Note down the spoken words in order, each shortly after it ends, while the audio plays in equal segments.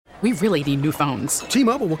We really need new phones.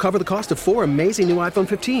 T-Mobile will cover the cost of 4 amazing new iPhone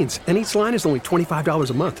 15s, and each line is only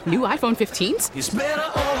 $25 a month. New iPhone 15s? It's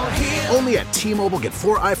better over here. Only at T-Mobile, get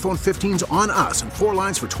 4 iPhone 15s on us and 4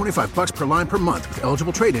 lines for $25 per line per month with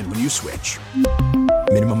eligible trade-in when you switch.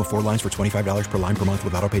 Minimum of 4 lines for $25 per line per month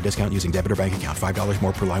with autopay discount using debit or bank account. $5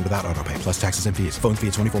 more per line without autopay, plus taxes and fees. Phone fee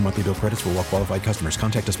at 24 monthly bill credits for well-qualified customers.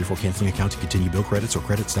 Contact us before canceling account to continue bill credits or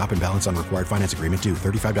credit stop and balance on required finance agreement due.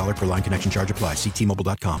 $35 per line connection charge applies. See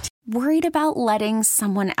T-Mobile.com. Worried about letting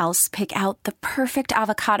someone else pick out the perfect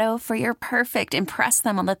avocado for your perfect impress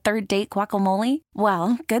them on the third date guacamole?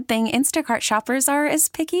 Well, good thing Instacart shoppers are as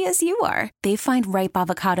picky as you are. They find ripe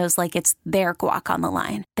avocados like it's their guac on the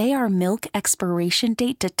line. They are milk expiration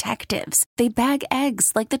date detectives. They bag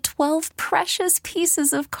eggs like the 12 precious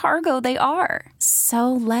pieces of cargo they are.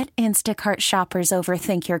 So let Instacart shoppers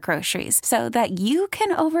overthink your groceries so that you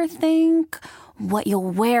can overthink what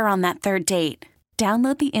you'll wear on that third date.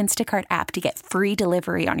 Download the Instacart app to get free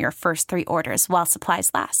delivery on your first 3 orders while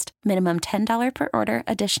supplies last. Minimum $10 per order.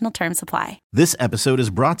 Additional terms apply. This episode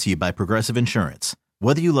is brought to you by Progressive Insurance.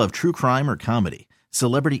 Whether you love true crime or comedy,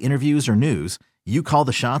 celebrity interviews or news, you call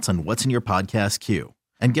the shots on what's in your podcast queue.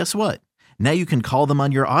 And guess what? Now you can call them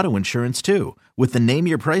on your auto insurance too with the Name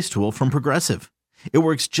Your Price tool from Progressive. It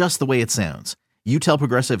works just the way it sounds. You tell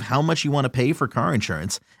Progressive how much you want to pay for car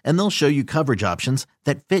insurance, and they'll show you coverage options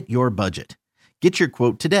that fit your budget. Get your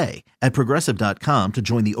quote today at Progressive.com to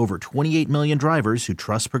join the over 28 million drivers who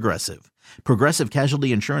trust Progressive. Progressive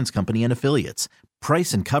Casualty Insurance Company and Affiliates.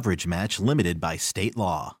 Price and coverage match limited by state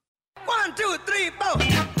law. 1, 2, 3, 4.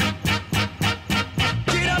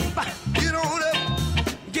 Get up, get on up.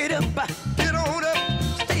 Get up, get on up.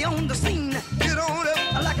 Stay on the scene. Get on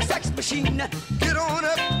up like a sex machine. Get on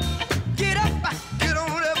up. Get up, get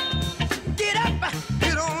on up. Get up,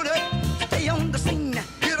 get on up. Stay on the scene.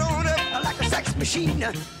 Machine.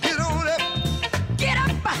 Get on up. Get up.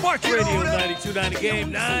 Sports Radio 92.9 The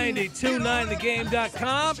Game,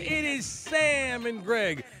 92.9thegame.com. It is Sam and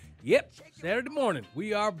Greg. Yep, Saturday morning.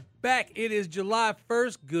 We are back. It is July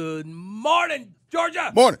 1st. Good morning,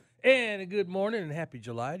 Georgia. Morning. And a good morning and happy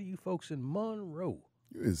July to you folks in Monroe.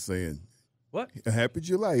 You're saying what? Happy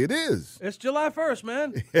July. It is. It's July 1st,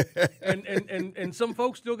 man. and some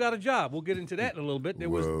folks still got a job. We'll get into that in a little bit.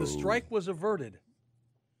 The strike was averted.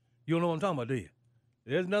 You don't know what I'm talking about, do you?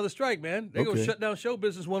 There's another strike, man. They're going to shut down show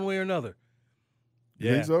business one way or another.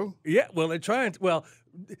 You think so? Yeah. Well, they're trying to. Well,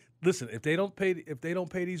 listen. If they don't pay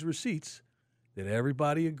these receipts that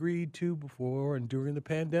everybody agreed to before and during the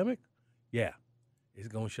pandemic, yeah, it's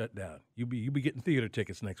going to shut down. You be getting theater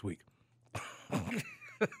tickets next week.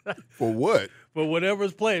 For what? For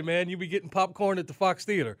whatever's playing, man. You be getting popcorn at the Fox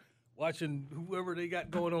Theater, watching whoever they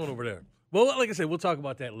got going on over there. Well, like I said, we'll talk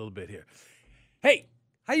about that a little bit here. Hey.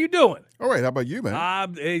 How you doing? All right. How about you,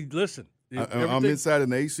 man? Hey, listen. I'm inside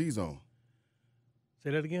in the AC zone.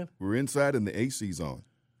 Say that again? We're inside in the AC zone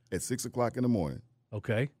at 6 o'clock in the morning.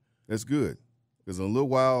 Okay. That's good. Because in a little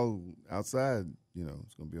while outside,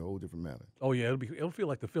 it's going to be a whole different matter. Oh, yeah. It'll feel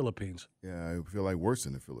like the Philippines. Yeah, it'll feel like worse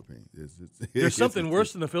than the Philippines. There's something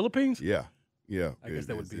worse than the Philippines? Yeah. Yeah. I guess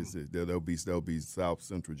that would be. There'll be South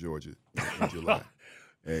Central Georgia in July.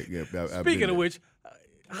 Speaking of which,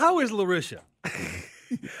 how is Larisha?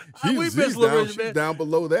 She's down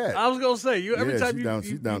below that. I was gonna say every time you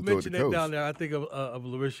mention that down there, I think of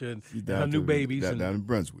Larisha and her new babies down in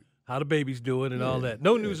Brunswick. How the baby's doing and all that.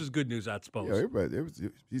 No news is good news, I suppose. Yeah,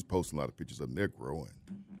 she's posting a lot of pictures of them. They're growing.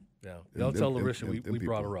 Yeah, don't tell Larisha we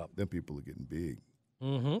brought her up. Them people are getting big.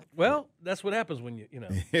 Mm-hmm. Well, that's what happens when you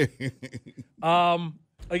know.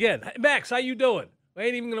 Again, Max, how you doing? We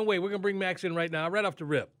ain't even gonna wait. We're gonna bring Max in right now, right off the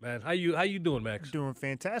rip, man. How you doing, Max? Doing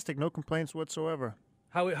fantastic. No complaints whatsoever.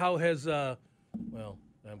 How has well,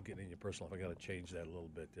 I'm getting in your personal life. I got to change that a little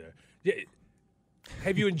bit there.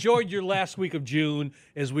 Have you enjoyed your last week of June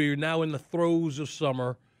as we're now in the throes of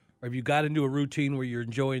summer? Or have you got into a routine where you're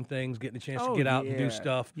enjoying things, getting a chance to get out and do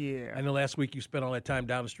stuff? Yeah. I know last week you spent all that time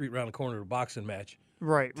down the street around the corner of a boxing match.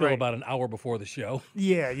 Right, Till about an hour before the show.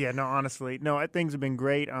 Yeah, no, honestly. No, things have been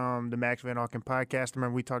great. The Max Van Auken podcast,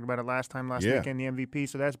 remember we talked about it last weekend, the MVP,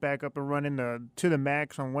 so that's back up and running. To the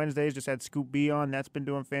Max on Wednesdays, just had Scoop B on. That's been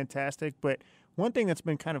doing fantastic. But one thing that's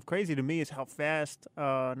been kind of crazy to me is how fast,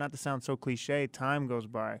 not to sound so cliche, time goes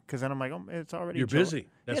by. Because then I'm like, it's already You're busy.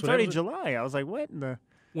 It's already July. I was like, what? It's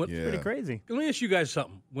pretty crazy. Let me ask you guys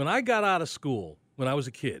something. When I got out of school, when I was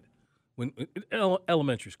a kid,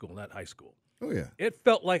 elementary school, not high school, oh, yeah. it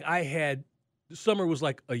felt like summer was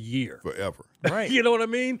like a year. Forever. Right. You know what I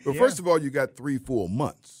mean? Well, first of all, you got 3 full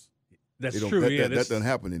months. That's They don't- true. That doesn't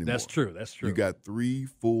happen anymore. That's true. That's true. You got 3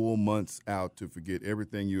 full months out to forget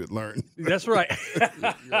everything you had learned. That's right.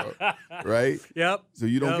 Right? Yep. So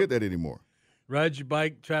you don't get that anymore. Ride your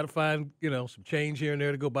bike, try to find, some change here and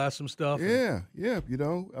there to go buy some stuff. Yeah,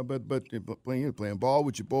 but playing ball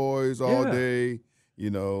with your boys all day,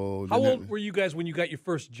 How old were you guys when you got your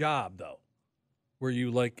first job, though? Were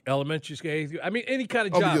you like elementary school? I mean, any kind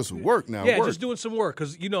of job. Just work now. Yeah, work. just doing some work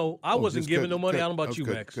because I wasn't giving no money. I don't know about you,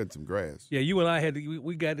 Max. Cut some grass. Yeah, you and I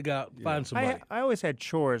we got to go out and find some money. I always had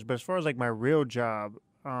chores, but as far as like my real job,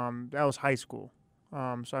 that was high school. So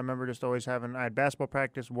I remember just always I had basketball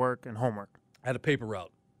practice, work, and homework. I had a paper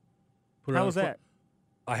route. How was that?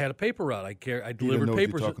 I had a paper route. I You delivered know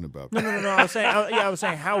papers. What you're talking about. No. I was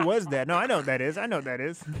saying, how was that? No, I know what that is. I know what that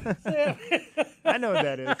is. I know what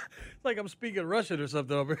that is. It's like I'm speaking Russian or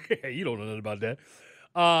something over here. You don't know nothing about that.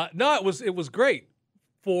 No, it was great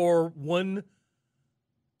for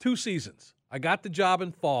 2 seasons. I got the job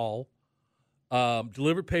in fall,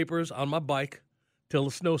 delivered papers on my bike till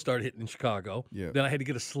the snow started hitting in Chicago. Yeah. Then I had to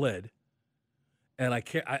get a sled, and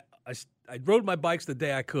I rode my bikes the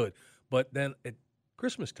day I could. But then at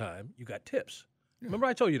Christmas time, you got tips. Yeah. Remember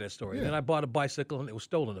I told you that story? Yeah. Then I bought a bicycle, and it was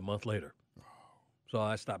stolen a month later. So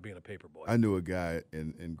I stopped being a paper boy. I knew a guy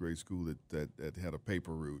in grade school that had a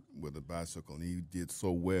paper route with a bicycle, and he did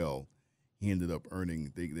so well, he ended up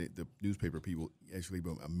earning the newspaper people actually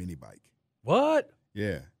gave him a mini bike. What?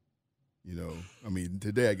 Yeah. I mean,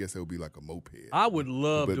 today I guess it would be like a moped. I would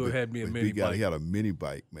love to have had me a mini bike. He had a mini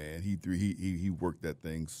bike, man. He worked that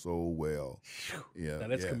thing so well. Yeah, now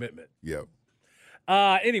that's commitment. Yeah.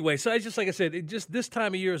 Anyway, so it's just like I said, just this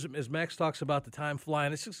time of year, as Max talks about the time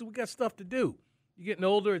flying, it's just we got stuff to do. You're getting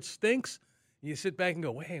older, it stinks. You sit back and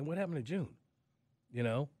go, "Hey, what happened to June?"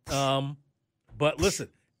 But listen,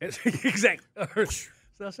 exactly.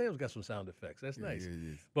 So Sam's got some sound effects. That's nice.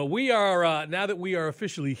 Yeah. But we are now that we are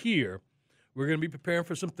officially here, we're going to be preparing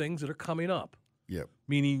for some things that are coming up. Yep.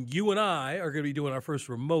 Meaning you and I are going to be doing our first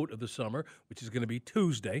remote of the summer, which is going to be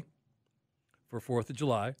Tuesday for 4th of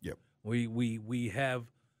July. Yep. We have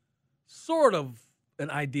sort of an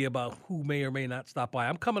idea about who may or may not stop by.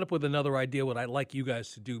 I'm coming up with another idea what I'd like you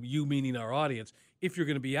guys to do, you meaning our audience. If you're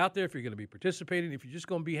going to be out there, if you're going to be participating, if you're just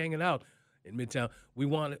going to be hanging out in Midtown, we're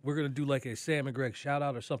going to do like a Sam and Greg shout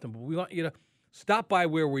out or something, but we want you to stop by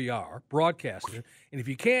where we are, broadcasting. And if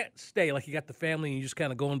you can't stay, like you got the family and you just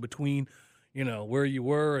kind of go in between, where you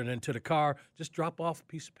were and then to the car, just drop off a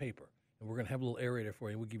piece of paper. And we're going to have a little aerator for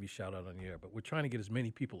you. We'll give you a shout out on the air. But we're trying to get as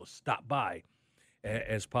many people to stop by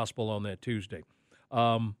as possible on that Tuesday.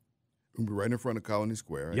 We'll be right in front of Colony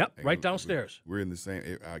Square. Yep, right downstairs. We're in the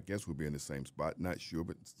same, I guess we'll be in the same spot. Not sure,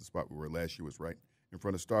 but it's the spot we were last year was right in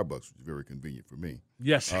front of Starbucks, which is very convenient for me.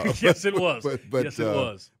 Yes, yes, it was. Yes, it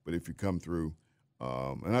was. But if you come through,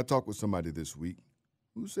 and I talked with somebody this week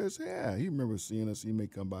who says, yeah, he remembers seeing us. He may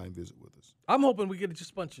come by and visit with us. I'm hoping we get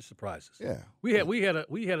just a bunch of surprises. Yeah. We had a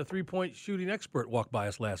 3-point shooting expert walk by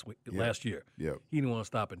us last year. Yeah. He didn't want to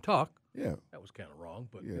stop and talk. Yeah. That was kind of wrong,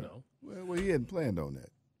 but Well, he hadn't planned on that.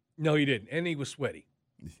 No, he didn't, and he was sweaty.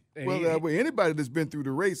 Well, anybody that's been through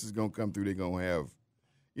the race is going to come through. They're going to have,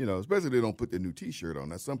 especially if they don't put their new T-shirt on.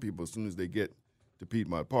 Now, some people, as soon as they get to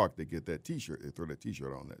Piedmont Park, they get that T-shirt. They throw that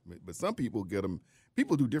T-shirt on that. But some people get them.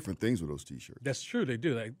 People do different things with those T-shirts. That's true. They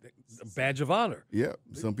do. A badge of honor. Yeah.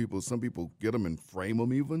 Some people get them and frame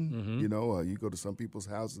them even. Mm-hmm. You go to some people's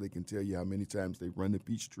houses, they can tell you how many times they run the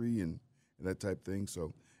peach tree and that type of thing.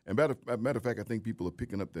 So, and matter of fact, I think people are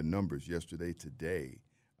picking up their numbers today.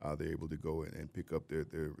 They're able to go and pick up their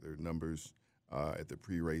numbers at the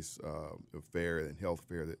pre-race fair and health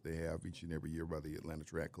fair that they have each and every year by the Atlanta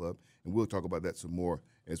Track Club. And we'll talk about that some more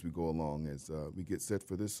as we go along as we get set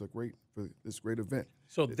for this great event.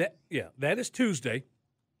 So that is Tuesday.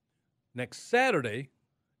 Next Saturday,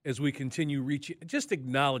 as we continue reaching, just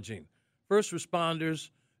acknowledging first responders,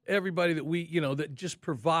 everybody that that just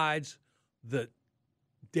provides the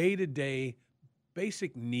day-to-day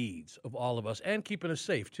basic needs of all of us and keeping us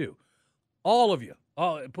safe too. All of you,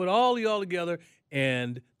 put all y'all together,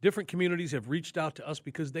 and different communities have reached out to us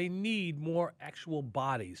because they need more actual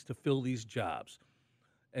bodies to fill these jobs.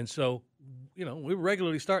 And so, we're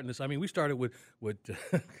regularly starting this. I mean, we started with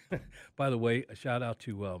by the way, a shout out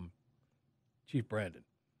to Chief Brandon.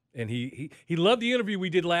 And he loved the interview we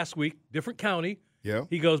did last week, different county. Yeah.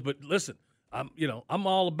 He goes, but listen, I'm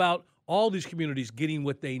all about all these communities getting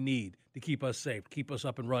what they need to keep us safe, keep us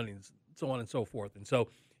up and running, so on and so forth. And so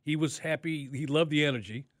he was happy. He loved the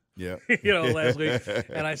energy. Yeah. Last week.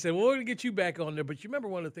 And I said, well, we're going to get you back on there. But you remember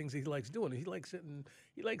one of the things he likes doing? He likes sitting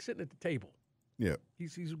at the table. Yeah.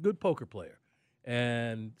 He's a good poker player.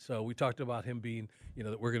 And so we talked about him being,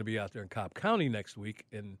 that we're going to be out there in Cobb County next week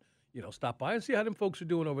and, stop by and see how them folks are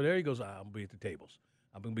doing over there. He goes, I'm going to be at the tables.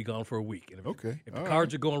 I'm going to be gone for a week. And if the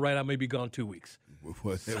cards are going right, I may be gone 2 weeks.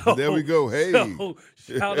 So, there we go. Hey. So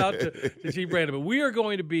shout out to Chief Brandon. But we are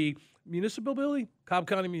going to be Municipal Building, Cobb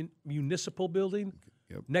County Municipal Building,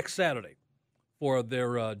 next Saturday for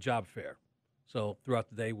their job fair. So throughout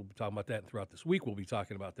the day, we'll be talking about that, and throughout this week, we'll be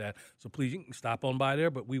talking about that. So please, you can stop on by there,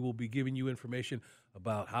 but we will be giving you information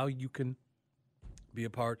about how you can be a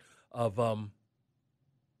part of,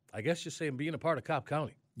 I guess just saying being a part of Cobb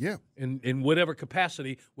County. Yeah. In whatever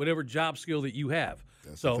capacity, whatever job skill that you have.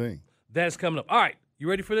 That's the thing. That's coming up. All right, you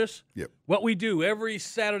ready for this? Yep. What we do every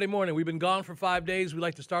Saturday morning, we've been gone for 5 days. We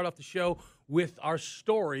like to start off the show with our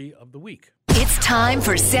story of the week. It's time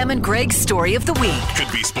for Sam and Greg's Story of the Week.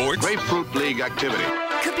 Could be sports. Grapefruit League activity.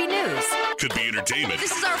 Could be news. Could be entertainment.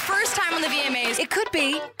 This is our first time on the VMAs. It could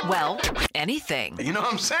be, well, anything. You know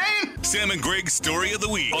what I'm saying? Sam and Greg's Story of the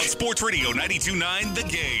Week on Sports Radio 92.9 The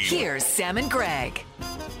Game. Here's Sam and Greg.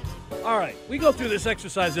 All right, we go through this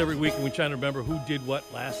exercise every week, and we try to remember who did what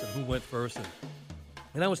last and who went first.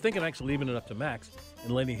 And I was thinking actually leaving it up to Max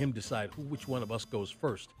and letting him decide which one of us goes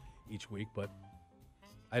first each week, but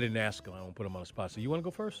I didn't ask him. I won't put him on the spot. So you want to go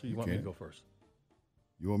first, or you want me to go first?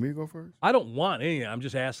 You want me to go first? I don't want any. I'm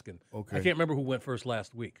just asking. Okay. I can't remember who went first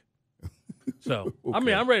last week. So, Okay. I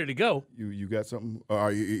mean, I'm ready to go. You got something? All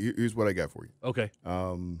right, here's what I got for you. Okay.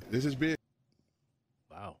 This is big.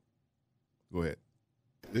 Wow. Go ahead.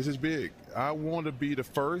 This is big. I want to be the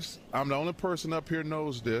first. I'm the only person up here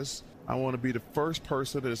knows this. I want to be the first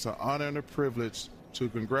person that it's an honor and a privilege to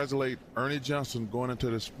congratulate Ernie Johnson going into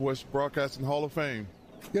the Sports Broadcasting Hall of Fame.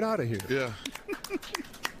 Get out of here. Yeah.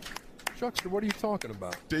 Chuckster, what are you talking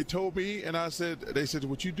about? They told me, and they said,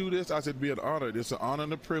 would you do this? I said, it'd be an honor. It's an honor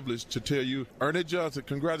and a privilege to tell you, Ernie Johnson,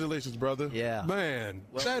 congratulations, brother. Yeah. Man,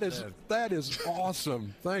 that is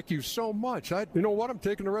awesome. Thank you so much. You know what? I'm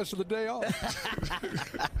taking the rest of the day off.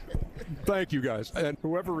 Thank you, guys. And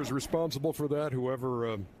whoever is responsible for that,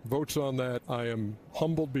 whoever votes on that, I am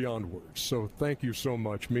humbled beyond words. So thank you so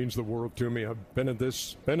much. Means the world to me. I've been at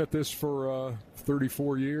this for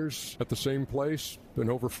 34 years at the same place. Been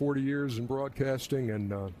over 40 years in broadcasting,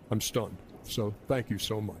 and I'm stunned. So thank you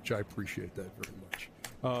so much. I appreciate that very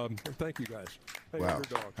much. Thank you, guys. Hey, wow.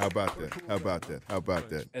 How about that? How about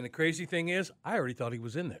that? And the crazy thing is, I already thought he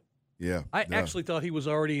was in there. Yeah. I actually thought he was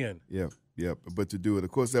already in. Yeah. But to do it, of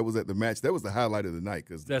course, that was at the match. That was the highlight of the night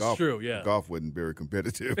because true. Yeah. The golf wasn't very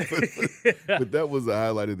competitive, but that was the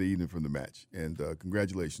highlight of the evening from the match. And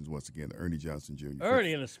congratulations once again to Ernie Johnson Jr.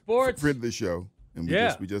 Ernie in the sports friend of the show, and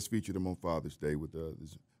we just featured him on Father's Day with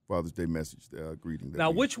this Father's Day message greeting. Now,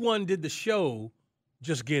 which one did the show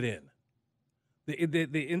just get in?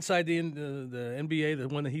 The inside the NBA, the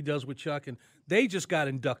one that he does with Chuck, and they just got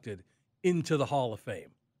inducted into the Hall of Fame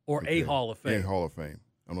or a Hall of Fame. A Hall of Fame.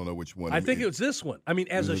 I don't know which one. I think it was this one. I mean,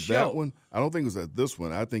 as a show. That one? I don't think it was this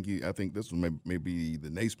one. I think this one may be the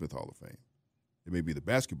Naismith Hall of Fame. It may be the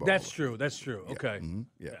basketball. That's true. That's true. Yeah. Okay. Mm-hmm.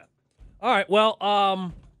 Yeah. All right.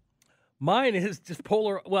 Well, mine is just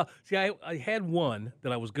polar. Well, see, I had one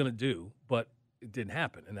that I was going to do, but it didn't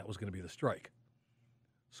happen, and that was going to be the strike.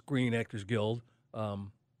 Screen Actors Guild,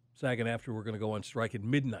 SAG-AFTRA were going to go on strike at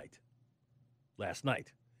midnight last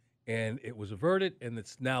night, and it was averted, and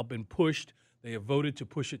it's now been pushed. They have voted to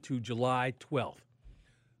push it to July 12th.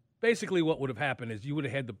 Basically, what would have happened is you would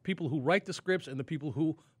have had the people who write the scripts and the people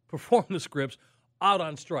who perform the scripts out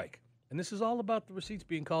on strike. And this is all about the receipts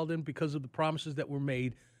being called in because of the promises that were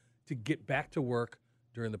made to get back to work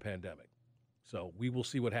during the pandemic. So we will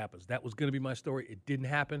see what happens. That was going to be my story. It didn't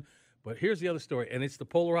happen. But here's the other story, and it's the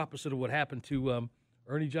polar opposite of what happened to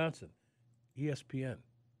Ernie Johnson, ESPN,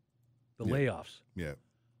 the layoffs. Yeah.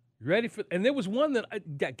 You ready for? And there was one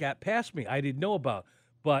that got past me I didn't know about.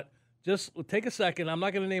 But just take a second. I'm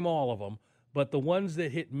not going to name all of them, but the ones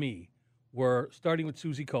that hit me were starting with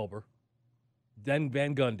Susie Kolber, then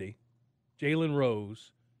Van Gundy, Jalen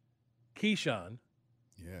Rose, Keyshawn,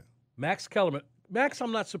 Max Kellerman. Max,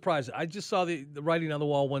 I'm not surprised. I just saw the writing on the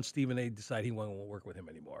wall once Stephen A. decided he won't work with him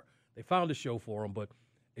anymore. They found a show for him, but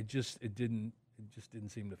it just didn't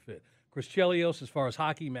seem to fit. Chris Chelios, as far as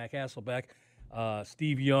hockey, Mac Hasselbeck,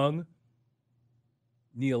 Steve Young,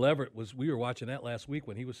 Neil Everett we were watching that last week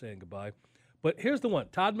when he was saying goodbye. But here's the one,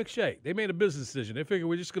 Todd McShay. They made a business decision. They figured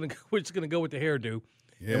we're just gonna go with the hairdo,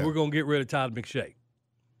 and we're gonna get rid of Todd McShay.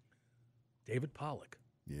 David Pollock.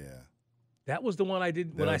 Yeah. That was the one I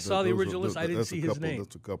did when I saw the original list. I didn't see his name.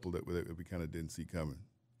 That's a couple that we kind of didn't see coming.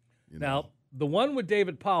 Now, the one with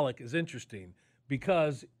David Pollock is interesting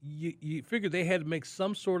because you figured they had to make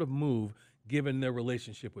some sort of move given their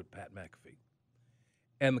relationship with Pat McAfee.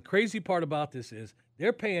 And the crazy part about this is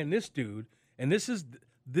they're paying this dude, and this is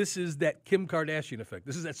that Kim Kardashian effect.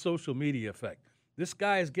 This is that social media effect. This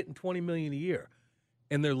guy is getting $20 million a year,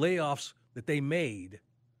 and their layoffs that they made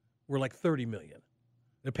were like $30 million.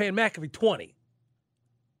 They're paying McAfee $20.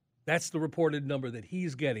 That's the reported number that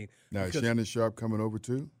he's getting. Now is Shannon Sharp coming over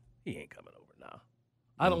too? He ain't coming over now.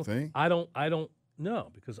 I don't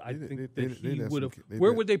know because I think that he would have.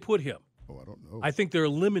 Where would they put him? Oh, I don't know. I think they're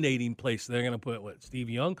eliminating places. They're going to put Steve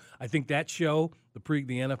Young. I think that show, the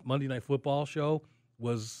NF Monday Night Football show,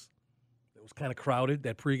 was kind of crowded.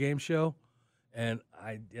 That pregame show, and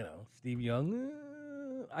Steve Young,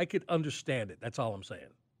 I could understand it. That's all I'm saying.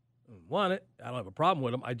 I want it? I don't have a problem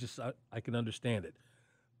with him. I can understand it.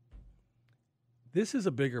 This is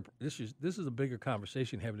a bigger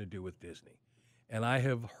conversation having to do with Disney, and I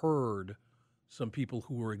have heard some people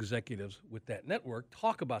who were executives with that network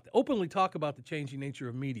openly talk about the changing nature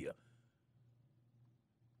of media,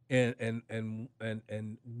 and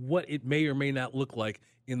what it may or may not look like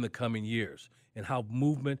in the coming years, and how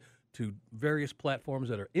movement to various platforms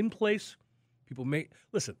that are in place. People may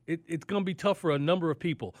listen. It's going to be tough for a number of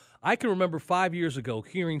people. I can remember 5 years ago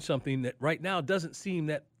hearing something that right now doesn't seem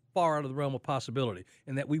that far out of the realm of possibility,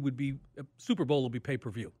 and that we would be Super Bowl will be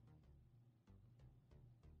pay-per-view.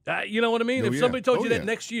 You know what I mean? If somebody told you that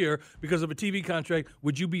next year because of a TV contract,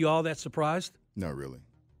 would you be all that surprised? Not really.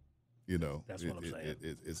 That's what I'm saying.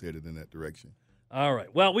 It's headed in that direction. All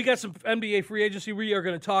right. Well, we got some NBA free agency we are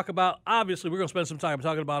going to talk about. Obviously, we're going to spend some time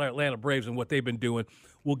talking about our Atlanta Braves and what they've been doing.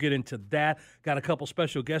 We'll get into that. Got a couple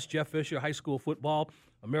special guests. Jeff Fisher, high school football.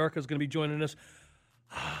 America's going to be joining us.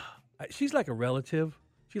 She's like a relative.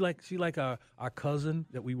 She like our cousin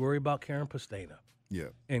that we worry about, Karen Pastena. Yeah.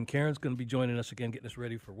 And Karen's going to be joining us again, getting us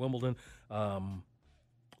ready for Wimbledon.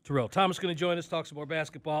 Terrell Thomas going to join us, talk some more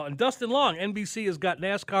basketball. And Dustin Long, NBC has got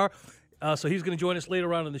NASCAR, so he's going to join us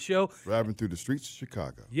later on in the show. Driving through the streets of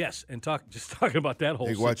Chicago. Yes, and talking about that whole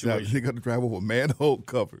situation. Watch out. They got to drive over manhole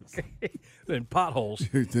covers. And potholes.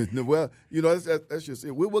 Well, that's just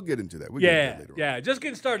it. We'll get into that. We'll get into that later on. Just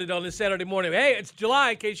getting started on this Saturday morning. Hey, it's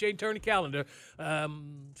July, in case you ain't turned the calendar.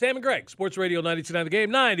 Sam and Greg, Sports Radio 92.9 The Game,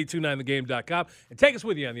 929thegame.com. And take us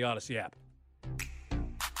with you on the Odyssey app.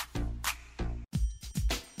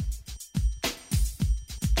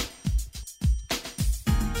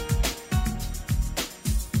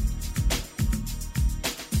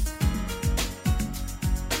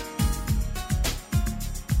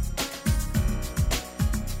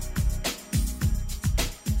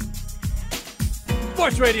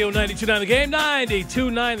 Sports Radio 92.9 The Game,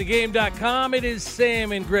 929thegame.com. It is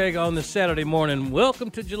Sam and Greg on the Saturday morning. Welcome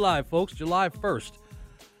to July, folks, July 1st.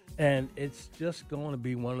 And it's just going to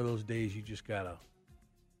be one of those days you just got to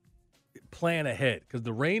plan ahead because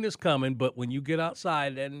the rain is coming, but when you get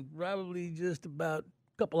outside, and probably just about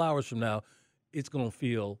a couple hours from now, it's going to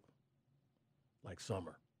feel like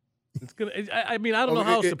summer. It's gonna. I mean, I don't know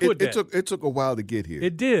how else to put that. It took a while to get here.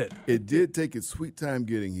 It did. It did take its sweet time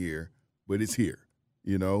getting here, but it's here.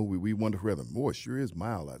 We wonder whether more sure is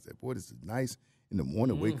mild. I said, boy, this is nice in the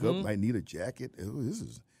morning. Wake up, might need a jacket. This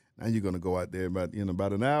is now you're going to go out there in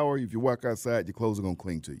about an hour. If you walk outside, your clothes are going to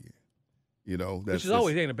cling to you. Which is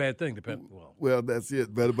always ain't a bad thing. Well, that's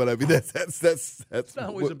it. But I mean, that's not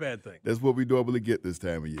always a bad thing. That's what we normally get this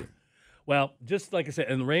time of year. Well, just like I said,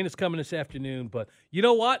 and the rain is coming this afternoon. But you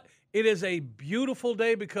know what? It is a beautiful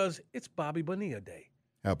day because it's Bobby Bonilla Day.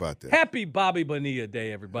 How about that? Happy Bobby Bonilla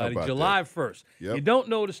Day, everybody. July 1st. Yep. You don't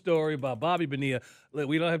know the story about Bobby Bonilla.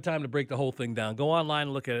 We don't have time to break the whole thing down. Go online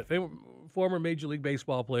and look at it. Former Major League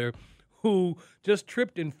Baseball player who just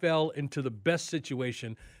tripped and fell into the best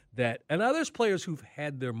situation that – and now there's players who've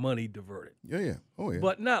had their money diverted. Yeah. Oh, yeah.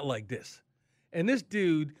 But not like this. And this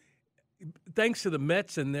dude, thanks to the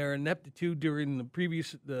Mets and their ineptitude during the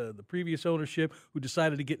previous ownership who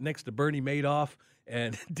decided to get next to Bernie Madoff –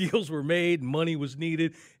 and deals were made, and money was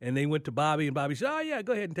needed, and they went to Bobby, and Bobby said, oh, yeah,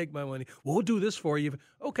 go ahead and take my money. We'll do this for you.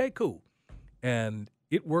 Okay, cool. And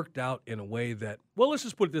it worked out in a way that, well, let's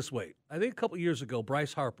just put it this way. I think a couple years ago,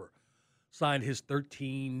 Bryce Harper signed his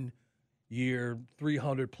 13-year,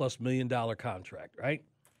 $300+ million contract, right?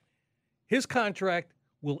 His contract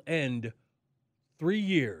will end 3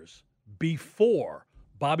 years before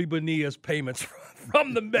Bobby Bonilla's payments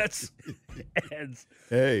from the Mets ends.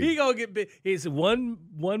 Hey, he gonna get big. He's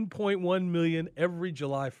 $1.1 million every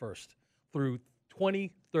July 1st through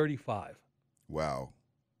 2035. Wow!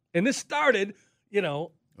 And this started,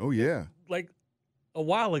 Oh yeah, like a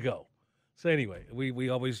while ago. So anyway, we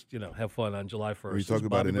always have fun on July 1st. We talk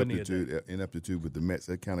about ineptitude with the Mets.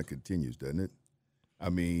 That kind of continues, doesn't it? I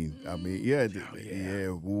mean, yeah,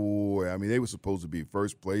 boy. I mean, they were supposed to be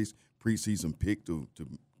first place, preseason pick to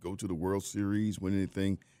go to the World Series, win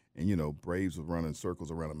anything. And, Braves are running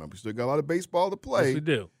circles around them. We still got a lot of baseball to play. Yes, we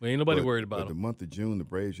do. Ain't nobody worried about them. The month of June, the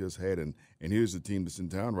Braves just had, and here's the team that's in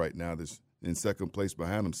town right now that's in second place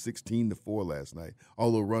behind them, 16-4 last night.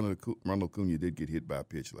 Although Ronald Acuna did get hit by a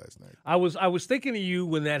pitch last night. I was thinking of you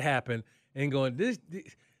when that happened and going,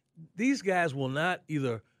 these guys will not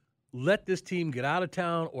either let this team get out of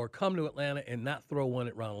town or come to Atlanta and not throw one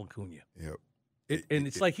at Ronald Acuna. Yep.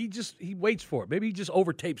 It's like he waits for it. Maybe he just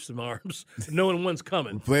overtapes some arms, knowing one's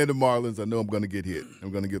coming. We're playing the Marlins. I know I'm going to get hit.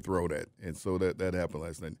 I'm going to get thrown at. And so that happened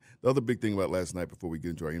last night. The other big thing about last night before we get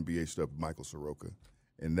into our NBA stuff, Michael Soroka.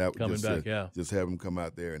 And that just have him come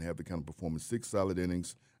out there and have the kind of performance. 6 solid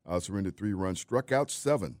innings, surrendered 3 runs, struck out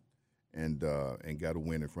 7, and got a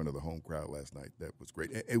win in front of the home crowd last night. That was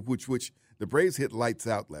great. And which the Braves hit lights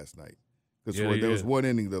out last night. Because there was one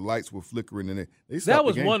inning, the lights were flickering, and they stopped that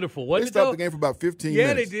was the game. Wonderful. They stopped the game for about 15 minutes.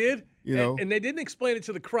 Yeah, they did. And they didn't explain it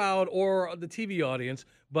to the crowd or the TV audience,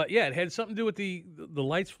 but yeah, it had something to do with the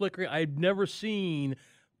lights flickering. I've seen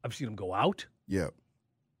them go out. Yeah.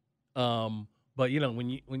 But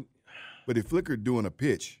when But it flickered doing a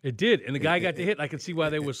pitch. It did, and the guy got the hit. I could see why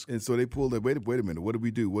they was. And so they pulled it. Wait a minute. What do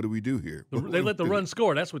we do? What do we do here? They let the run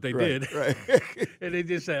score. That's what they did. Right. And they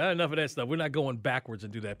just said, enough of that stuff. We're not going backwards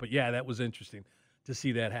and do that. But yeah, that was interesting to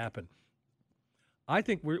see that happen. I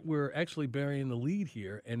think we're actually burying the lead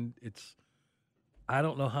here, and I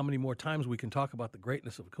don't know how many more times we can talk about the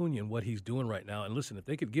greatness of Acuna and what he's doing right now. And listen, if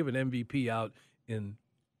they could give an MVP out in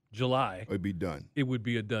July, it'd be done. It would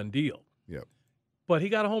be a done deal. Yep. But he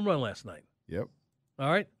got a home run last night. Yep. All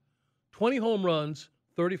right. 20 home runs,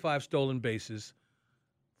 35 stolen bases.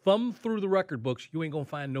 Thumb through the record books, you ain't going to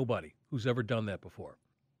find nobody who's ever done that before.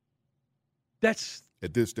 That's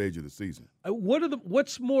at this stage of the season.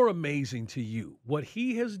 What's more amazing to you, what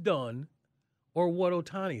he has done or what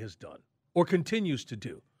Ohtani has done or continues to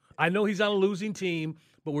do? I know he's on a losing team,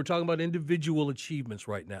 but we're talking about individual achievements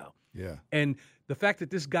right now. Yeah. And the fact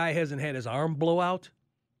that this guy hasn't had his arm blow out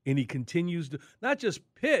and he continues to not just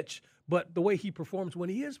pitch, but the way he performs when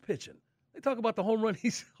he is pitching. They talk about the home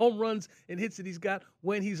runs and hits that he's got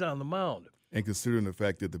when he's on the mound. And considering the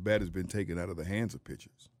fact that the bat has been taken out of the hands of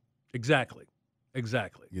pitchers. Exactly.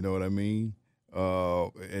 You know what I mean?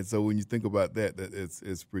 And so when you think about that,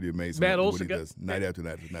 it's pretty amazing Matt what Olson he does night after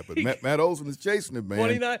night after night. But Matt Olson is chasing it, man.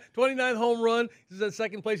 29th home run. He's at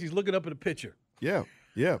second place. He's looking up at the pitcher. Yeah.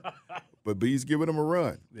 But he's giving him a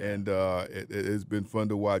run. Yeah. And it has been fun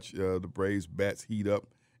to watch the Braves bats heat up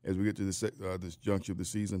as we get to this juncture of the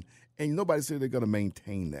season. And nobody said they're going to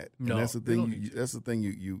maintain that. No, and that's the thing. That's the thing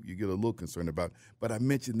you get a little concerned about. But I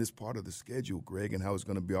mentioned this part of the schedule, Greg, and how it's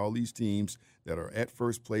going to be all these teams that are at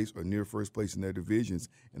first place or near first place in their divisions,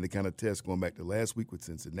 and the kind of test going back to last week with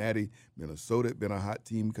Cincinnati, Minnesota had been a hot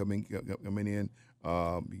team coming in.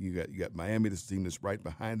 You got Miami, this team that's right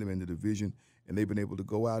behind them in the division, and they've been able to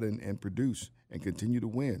go out and produce and continue to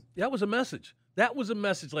win. That was a message. That was a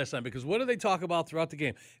message last time, because what do they talk about throughout the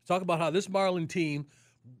game? Talk about how this Marlin team,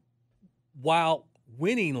 while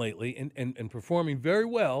winning lately and performing very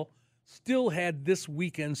well, still had this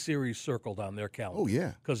weekend series circled on their calendar. Oh,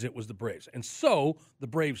 yeah. Because it was the Braves. And so the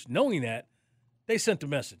Braves, knowing that, they sent the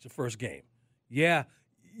message the first game. Yeah,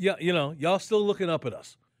 y'all still looking up at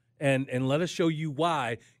us. And let us show you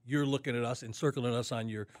why you're looking at us and circling us on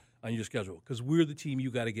your schedule, because we're the team you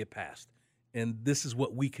got to get past. And this is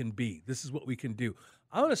what we can be. This is what we can do.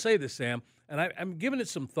 I want to say this, Sam, and I'm giving it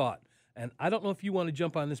some thought. And I don't know if you want to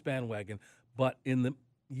jump on this bandwagon, but in the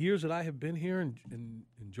years that I have been here in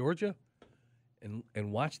Georgia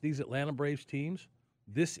and watched these Atlanta Braves teams,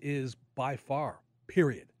 this is by far,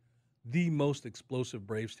 period, the most explosive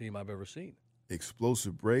Braves team I've ever seen.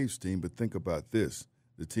 Explosive Braves team, but think about this.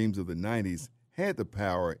 The teams of the 90s had the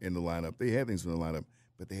power in the lineup. They had things in the lineup,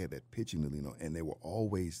 but they had that pitching to lean on, and they were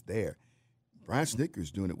always there. Brian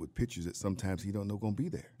Snitker's doing it with pitchers that sometimes he don't know going to be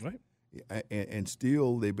there. Right. And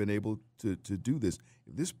still they've been able to do this.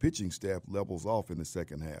 If this pitching staff levels off in the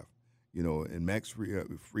second half, and Max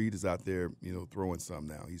Fried is out there, throwing some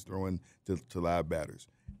now. He's throwing to live batters.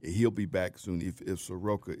 He'll be back soon if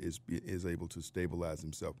Soroka is able to stabilize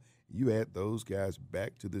himself. You add those guys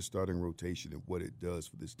back to this starting rotation and what it does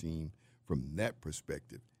for this team from that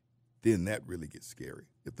perspective, then that really gets scary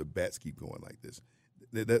if the bats keep going like this.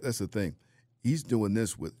 That's the thing. He's doing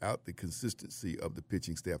this without the consistency of the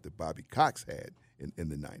pitching staff that Bobby Cox had in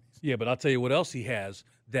the 90s. Yeah, but I'll tell you what else he has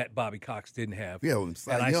that Bobby Cox didn't have. Yeah,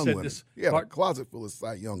 Cy Young winners. Yeah, a closet full of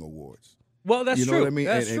Cy Young awards. Well, that's true. You know what I mean?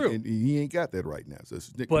 That's true. And he ain't got that right now. So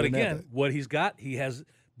but again, what he's got, he has.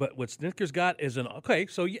 But what Snitker's got is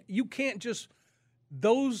so you can't just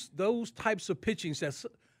those types of pitching sets.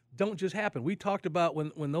 don't just happen. We talked about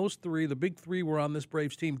when those three, the big three, were on this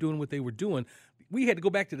Braves team doing what they were doing. We had to go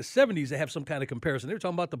back to the 70s to have some kind of comparison. They were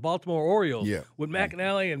talking about the Baltimore Orioles with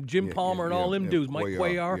McAnally and Jim Palmer and all them dudes, Mike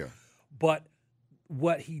Cuellar. Yeah. But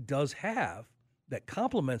what he does have that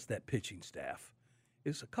complements that pitching staff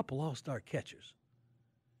is a couple all-star catchers.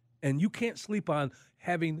 And you can't sleep on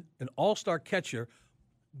having an all-star catcher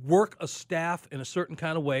work a staff in a certain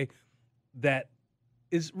kind of way that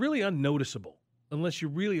is really unnoticeable unless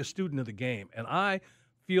you're really a student of the game. And I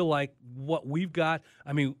feel like what we've got,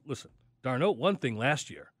 I mean, listen, Darno, one thing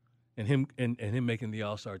last year, and him making the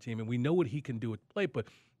All-Star team, and we know what he can do at the plate, but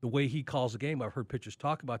the way he calls the game, I've heard pitchers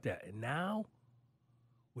talk about that. And now,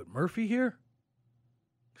 with Murphy here,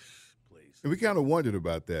 please. And we kind of wondered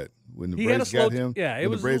about that when the He Braves had a got him. yeah, it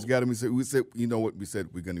when was the Braves got him, we said, you know what? We said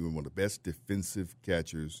we're going to be one of the best defensive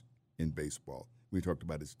catchers in baseball. We talked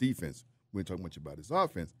about his defense. We didn't talk much about his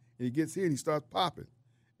offense. And he gets here and he starts popping.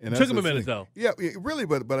 And It took him a minute, though. Yeah, really,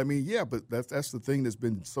 but I mean, yeah, but that's the thing that's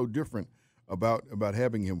been so different about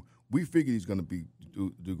having him. We figured he's going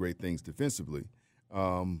to do great things defensively,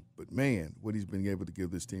 but man, what he's been able to give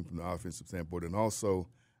this team from the offensive standpoint, and also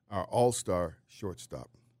our all-star shortstop.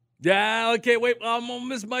 Yeah, okay, wait, I'm going to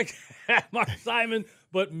miss Mark Simon,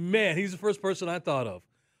 but man, he's the first person I thought of.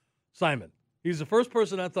 Simon, he's the first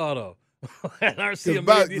person I thought of.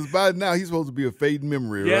 Because by now he's supposed to be a fading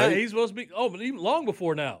memory, yeah, right? He's supposed to be. Oh, but even long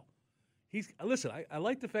before now. Listen. I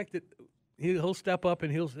like the fact that he'll step up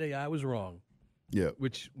and he'll say, "I was wrong." Yeah.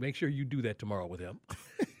 Which make sure you do that tomorrow with him.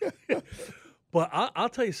 But I'll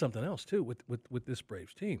tell you something else too with this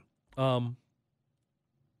Braves team. Oh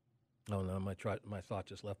no, my thought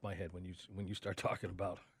just left my head when you start talking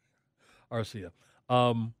about Arcia.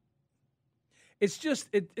 It's just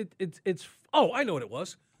it's. Oh, I know what it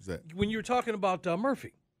was. When you were talking about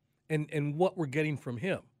Murphy and what we're getting from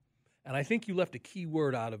him. And I think you left a key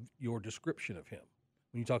word out of your description of him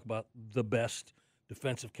when you talk about the best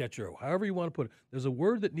defensive catcher, or however you want to put it. There's a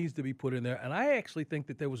word that needs to be put in there, and I actually think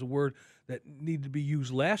that there was a word that needed to be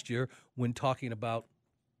used last year when talking about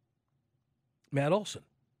Matt Olson.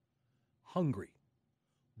 Hungry.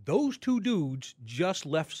 Those two dudes just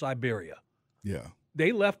left Siberia. Yeah.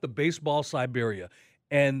 They left the baseball Siberia.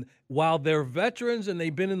 And while they're veterans and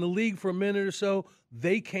they've been in the league for a minute or so,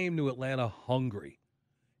 they came to Atlanta hungry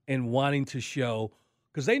and wanting to show,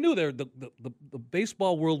 because they knew the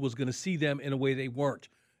baseball world was going to see them in a way they weren't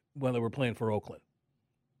when they were playing for Oakland.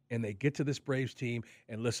 And they get to this Braves team,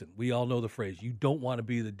 and listen, we all know the phrase, you don't want to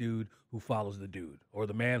be the dude who follows the dude or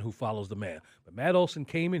the man who follows the man. But Matt Olson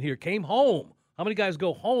came in here, came home. How many guys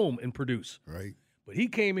go home and produce? Right. But he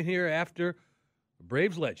came in here after a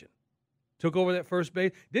Braves legend. Took over that first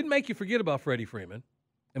base. Didn't make you forget about Freddie Freeman.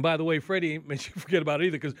 And by the way, Freddie ain't made you forget about it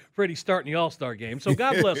either because Freddie's starting the All-Star game. So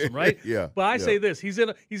God bless him, right? Yeah. But I say this, he's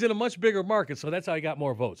in a much bigger market, so that's how he got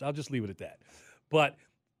more votes. I'll just leave it at that. But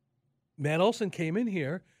Matt Olson came in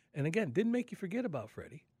here, and again, didn't make you forget about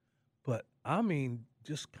Freddie. But, I mean,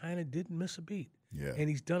 just kind of didn't miss a beat. Yeah. And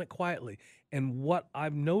he's done it quietly. And what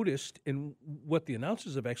I've noticed, and what the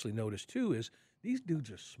announcers have actually noticed too, is these dudes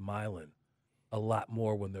are smiling a lot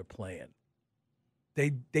more when they're playing.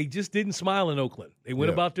 They just didn't smile in Oakland. They went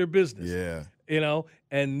about their business. Yeah.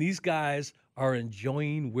 And these guys are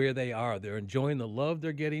enjoying where they are. They're enjoying the love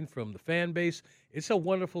they're getting from the fan base. It's a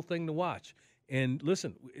wonderful thing to watch. And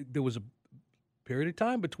listen, there was a period of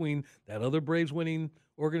time between that other Braves winning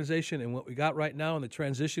organization and what we got right now, and the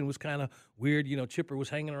transition was kind of weird. Chipper was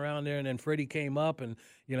hanging around there, and then Freddie came up, and,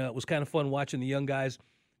 it was kind of fun watching the young guys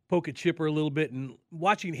poke at Chipper a little bit and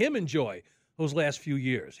watching him enjoy those last few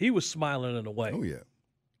years. He was smiling in a way. Oh, yeah.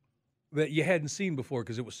 That you hadn't seen before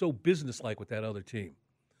because it was so businesslike with that other team.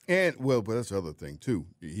 And, but that's the other thing, too.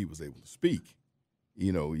 He was able to speak.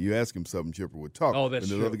 You ask him something, Chipper would talk. Oh, that's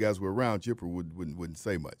true. true. When the other guys were around, Chipper wouldn't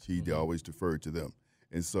say much. He always deferred to them.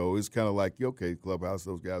 And so it's kind of like, okay, clubhouse,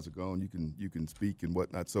 those guys are gone. You can speak and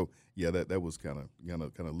whatnot. So, yeah, that was kind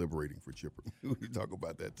of liberating for Chipper. We talk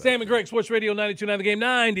about that. Sam and Greg, Sports Radio 92.9 The Game,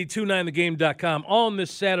 92.9thegame.com on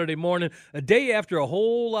this Saturday morning, a day after a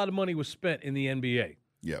whole lot of money was spent in the NBA.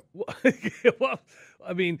 Yeah. Well,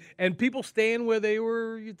 I mean, and people staying where they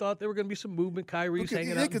were, you thought there were going to be some movement. Kyrie's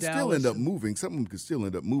hanging out in Dallas. They could still end up moving. Some of them could still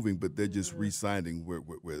end up moving, but they're just re-signing where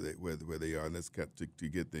they are, and that's to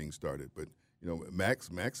get things started. But,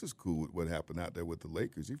 Max is cool with what happened out there with the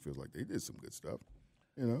Lakers. He feels like they did some good stuff.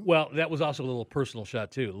 Well, that was also a little personal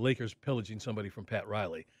shot, too. The Lakers pillaging somebody from Pat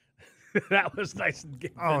Riley. That was nice and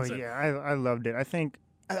convincing. Oh, yeah, I loved it. I think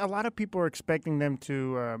a lot of people are expecting them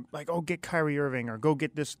to, get Kyrie Irving or go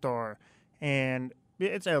get this star. And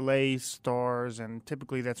it's L.A. stars, and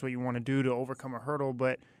typically that's what you want to do to overcome a hurdle.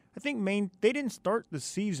 But I think they didn't start the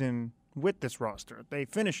season with this roster. They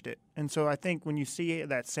finished it. And so I think when you see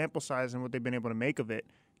that sample size and what they've been able to make of it,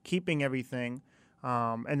 keeping everything,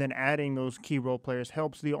 and then adding those key role players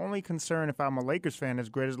helps. The only concern, if I'm a Lakers fan, as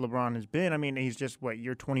great as LeBron has been, I mean, he's just,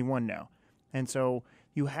 year 21 now. And so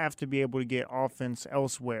you have to be able to get offense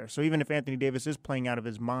elsewhere. So even if Anthony Davis is playing out of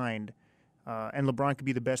his mind, and LeBron could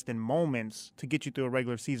be the best in moments to get you through a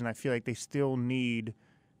regular season, I feel like they still need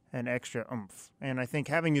an extra oomph. And I think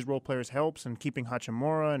having these role players helps, and keeping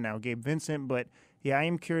Hachimura and now Gabe Vincent. But, yeah, I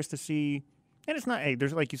am curious to see – and it's not –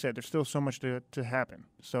 there's, like you said, there's still so much to happen.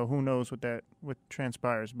 So who knows what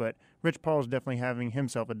transpires. But Rich Paul's definitely having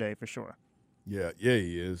himself a day for sure. Yeah,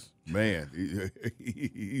 he is. Man,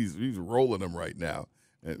 he's rolling them right now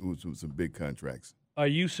with some big contracts. Are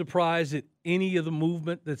you surprised at any of the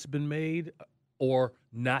movement that's been made or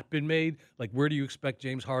not been made? Like, where do you expect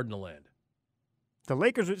James Harden to land? The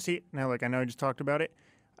Lakers would see now. Like I know I just talked about it.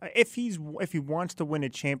 If he wants to win a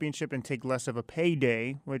championship and take less of a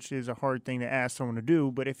payday, which is a hard thing to ask someone to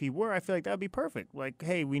do, but if he were, I feel like that would be perfect. Like,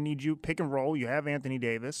 hey, we need you pick and roll. You have Anthony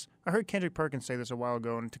Davis. I heard Kendrick Perkins say this a while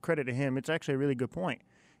ago, and to credit to him, it's actually a really good point.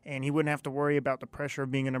 And he wouldn't have to worry about the pressure of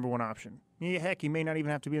being a number one option. Yeah, heck, he may not even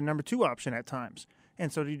have to be a number two option at times.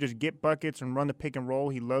 And so you just get buckets and run the pick and roll.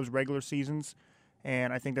 He loves regular seasons.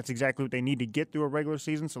 And I think that's exactly what they need to get through a regular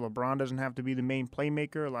season, so LeBron doesn't have to be the main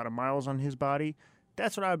playmaker, a lot of miles on his body.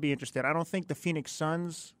 That's what I would be interested in. I don't think the Phoenix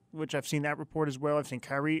Suns, which I've seen that report as well, I've seen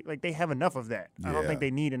Kyrie, they have enough of that. Yeah. I don't think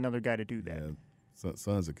they need another guy to do that. Yeah.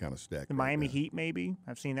 Suns are kind of stacked. The Miami Heat, maybe.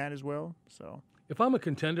 I've seen that as well. So if I'm a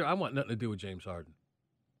contender, I want nothing to do with James Harden.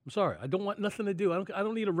 I'm sorry. I don't want nothing to do. I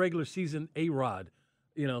don't need a regular season A-Rod.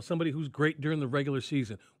 Somebody who's great during the regular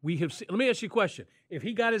season. Let me ask you a question. If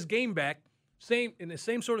he got his game back, in the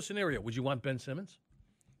same sort of scenario, would you want Ben Simmons?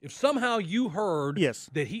 If somehow you heard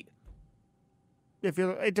that he...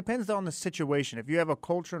 It depends on the situation. If you have a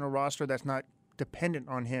culture and a roster that's not dependent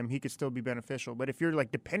on him, he could still be beneficial. But if you're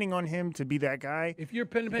depending on him to be that guy... If you're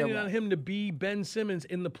depending on him to be Ben Simmons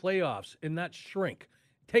in the playoffs and not shrink,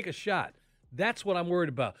 take a shot. That's what I'm worried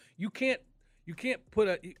about. You can't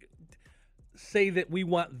say that we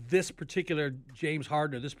want this particular James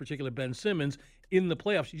Harden or this particular Ben Simmons in the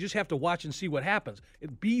playoffs. You just have to watch and see what happens.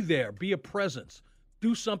 Be there. Be a presence.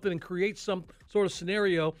 Do something and create some sort of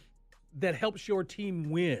scenario that helps your team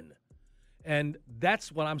win. And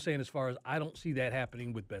that's what I'm saying as far as I don't see that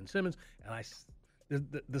happening with Ben Simmons. And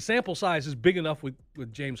the sample size is big enough with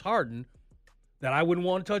James Harden that I wouldn't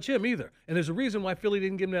want to touch him either. And there's a reason why Philly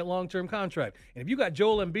didn't give him that long-term contract. And if you got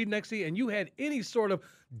Joel Embiid next to you and you had any sort of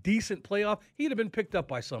decent playoff, he'd have been picked up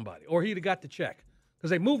by somebody or he'd have got the check because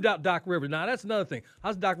they moved out Doc Rivers. Now, that's another thing.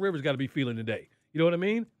 How's Doc Rivers got to be feeling today? You know what I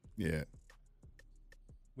mean? Yeah.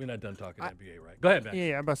 We're not done talking NBA, right? Go ahead, Max.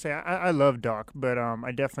 Yeah, I'm about to say, I love Doc, but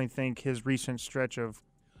I definitely think his recent stretch of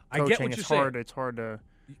coaching, I get what you're saying. It's hard to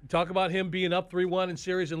talk about him being up 3-1 in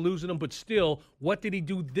series and losing them, but still, what did he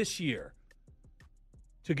do this year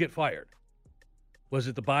to get fired? Was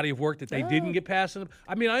it the body of work that they didn't get past him?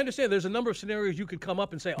 I mean, I understand there's a number of scenarios you could come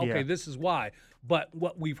up and say, okay, this is why. But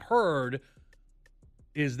what we've heard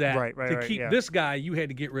is that to keep this guy, you had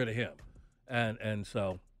to get rid of him. And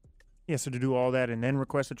so... Yeah, so to do all that and then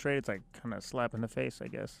request a trade, it's like kind of slap in the face, I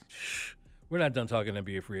guess. We're not done talking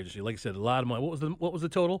NBA free agency. Like I said, a lot of money. What was the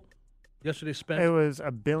total yesterday spent? It was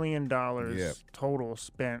 $1 billion total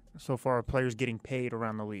spent so far, players getting paid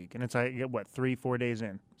around the league. And it's 3-4 days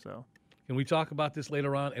in. So can we talk about this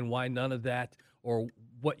later on and why none of that or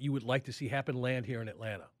what you would like to see happen land here in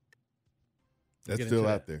Atlanta? That's still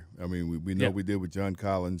out there. I mean, we know we did with John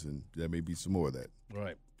Collins, and there may be some more of that.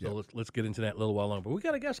 Right. So let's get into that a little while longer. But we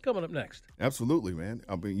got a guest coming up next. Absolutely, man.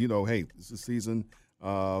 I mean, hey, this is season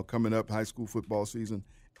coming up, high school football season,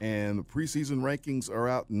 and the preseason rankings are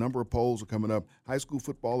out. A number of polls are coming up. High School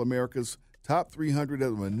Football America's top 300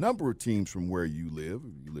 of a number of teams from where you live.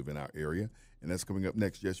 You live in our area, and that's coming up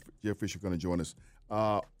next. Jeff Fisher going to join us.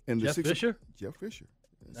 Jeff Fisher? Jeff Fisher.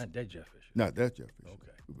 Not that Jeff Fisher. Not that Jeff Fisher. Okay.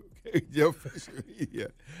 Jeff Fisher,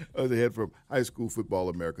 the head from High School Football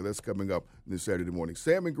America. That's coming up this Saturday morning.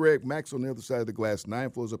 Sam and Greg, Max on the other side of the glass,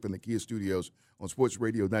 9 floors up in the Kia studios on Sports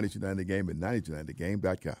Radio 92.9 The Game and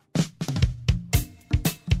 92.9thegame.com.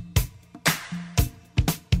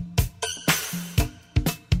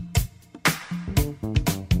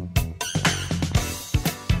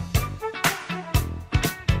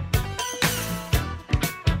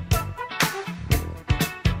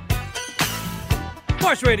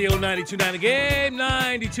 Sports Radio 92.9 The Game,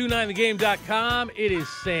 92.9thegame.com. It is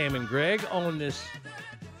Sam and Greg on this,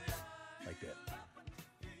 like that,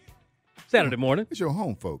 Saturday morning. It's your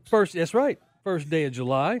home, folks. That's right. First day of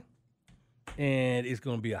July. and it's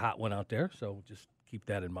going to be a hot one out there, so just keep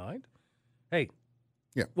that in mind. Hey.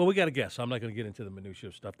 Yeah. Well, we got a guest, so I'm not going to get into the minutiae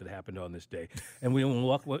of stuff that happened on this day. And we will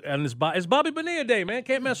walk, and it's Bobby Bonilla Day, man.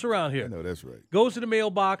 Can't mess around here. I know, that's right. Goes to the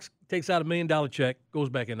mailbox, takes out $1 million check, goes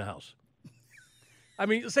back in the house. I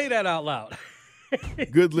mean, say that out loud.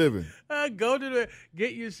 Good living.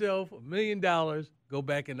 Get yourself $1 million, go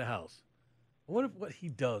back in the house. What he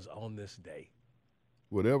does on this day?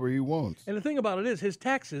 Whatever he wants. And the thing about it is, his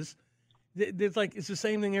taxes, it's the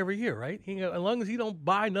same thing every year, right? As long as he don't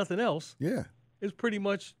buy nothing else. Yeah. It's pretty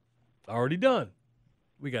much already done.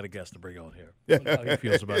 We got a guest to bring on here. I don't know how he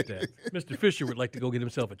feels about that. Mr. Fisher would like to go get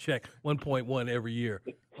himself a check, 1.1 every year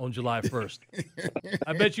on July 1st.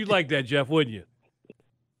 I bet you'd like that, Jeff, wouldn't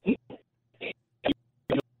you?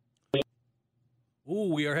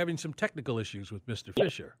 Ooh, we are having some technical issues with Mr.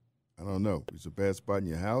 Fisher. I don't know. Is it a bad spot in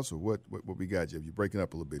your house or what we got, Jeff? You're breaking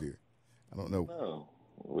up a little bit here. I don't know. Oh,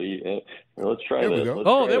 let's try there this. We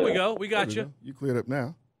go. There we go. We got you. You cleared up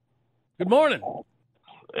now. Good morning.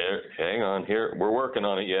 Hang on here. We're working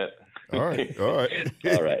on it yet. All right. All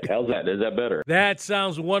right. How's that? Is that better? That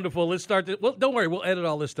sounds wonderful. Let's start. Well, don't worry. We'll edit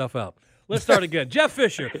all this stuff out. Let's start again. Jeff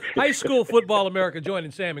Fisher, High School Football America,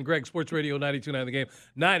 joining Sam and Greg, Sports Radio 92.9 The Game,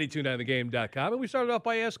 92.9thegame.com. And we started off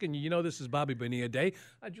by asking you, this is Bobby Bonilla Day.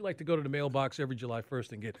 How'd you like to go to the mailbox every July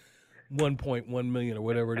 1st and get $1.1 million or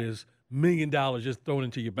whatever it is, $1 million just thrown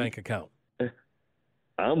into your bank account?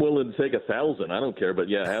 I'm willing to take 1,000. I don't care, but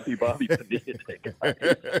yeah, happy Bobby Bonilla Day.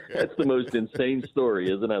 That's the most insane story,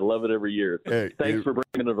 isn't it? I love it every year. Hey, Thanks for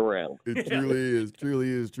bringing it around. It truly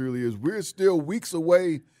is. We're still weeks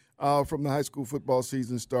away from the high school football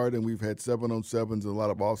season start, and we've had 7-on-7s and a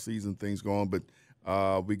lot of off-season things going. But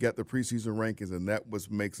we got the preseason rankings, and that what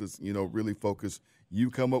makes us, really focus.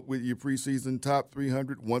 You come up with your preseason top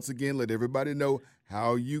 300. Once again, let everybody know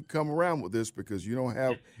how you come around with this, because you don't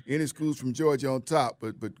have any schools from Georgia on top.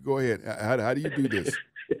 But go ahead. How do you do this?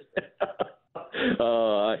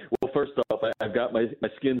 Well, first off, I've got my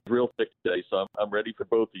skin's real thick today, so I'm ready for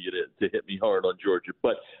both of you to hit me hard on Georgia.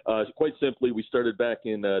 But quite simply, we started back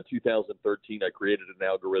in 2013. I created an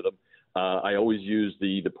algorithm. I always use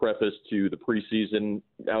the preface to the preseason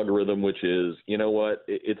algorithm, which is,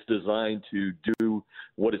 it's designed to do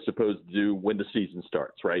what it's supposed to do when the season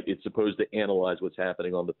starts, right? It's supposed to analyze what's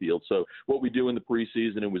happening on the field. So what we do in the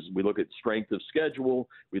preseason is we look at strength of schedule.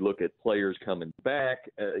 We look at players coming back.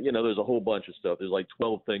 There's a whole bunch of stuff. There's like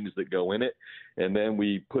 12 things that go in it. And then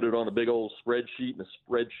we put it on a big old spreadsheet, and the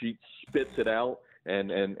spreadsheet spits it out.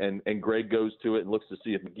 And Greg goes to it and looks to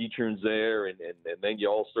see if McEachern's there, and then you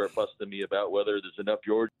all start busting me about whether there's enough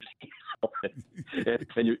Georgia.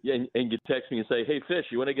 and you text me and say, "Hey, Fish,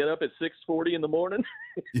 you want to get up at 6:40 in the morning?"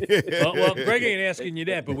 Well, Greg ain't asking you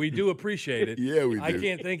that, but we do appreciate it. Yeah, we do. I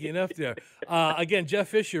can't thank you enough there. Again, Jeff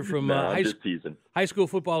Fisher from High School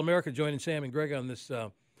Football America, joining Sam and Greg on this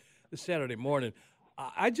Saturday morning.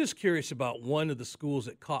 I'm just curious about one of the schools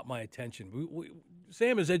that caught my attention.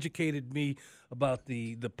 Sam has educated me about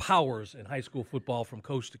the powers in high school football from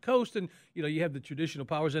coast to coast, and you have the traditional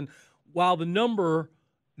powers. And while the number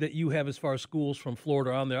that you have as far as schools from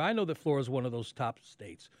Florida on there, I know that Florida is one of those top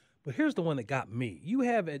states. But here's the one that got me. You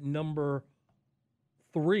have at number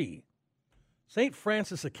 3, St.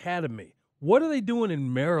 Francis Academy. What are they doing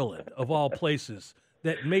in Maryland, of all places,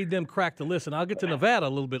 that made them crack the list? And I'll get to Nevada a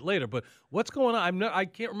little bit later. But what's going on? I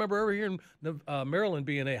can't remember ever hearing Maryland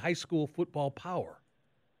being a high school football power.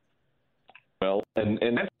 Well, and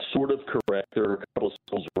that's sort of correct. There are a couple of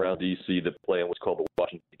schools around D.C. that play in what's called the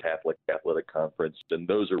Washington Catholic Athletic Conference, and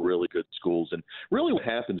those are really good schools. And really what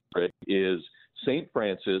happens, Greg, is St.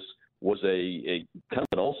 Francis was a kind of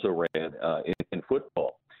an also-ran in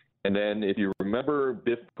football. And then if you remember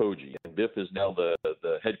Biff Poggi, and Biff is now the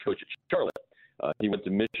head coach at Charlotte. He went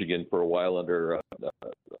to Michigan for a while under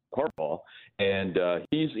Harbaugh, and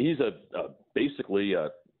he's basically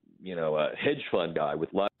a hedge fund guy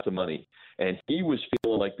with lots of money. And he was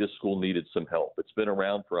feeling like this school needed some help. It's been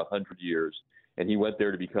around for 100 years, and he went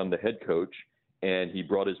there to become the head coach, and he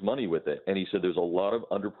brought his money with it. And he said there's a lot of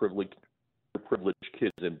underprivileged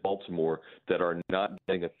kids in Baltimore that are not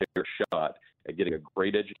getting a fair shot at getting a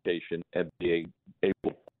great education and being able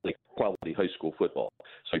to play quality high school football.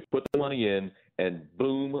 So he put the money in, and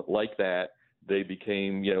boom, like that, they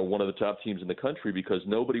became, one of the top teams in the country because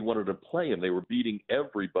nobody wanted to play them. They were beating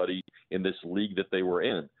everybody in this league that they were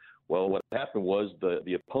in. Well, what happened was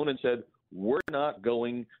the opponent said, "We're not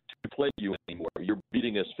going to play you anymore. You're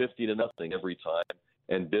beating us 50-0 every time."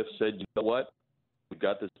 And Biff said, "You know what? We've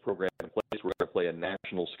got this program in place. We're going to play a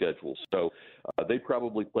national schedule." So they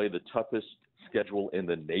probably play the toughest schedule in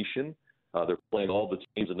the nation. They're playing all the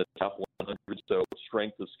teams in the top 100, so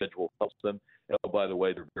strength of schedule helps them.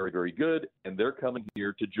 way, they're very, very good, and they're coming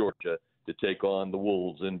here to Georgia to take on the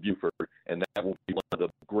Wolves in Buford, and that will be one of the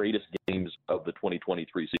greatest games of the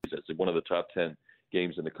 2023 season. It's one of the top 10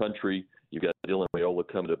 games in the country. You've got Dylan Raiola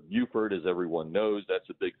coming to Buford, as everyone knows. That's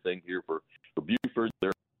a big thing here for Buford.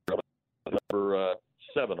 They're number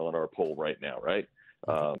 7 on our poll right now, right?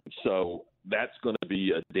 So that's going to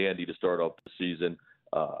be a dandy to start off the season.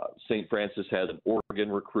 St. Francis has an Oregon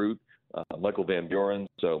recruit, Michael Van Buren.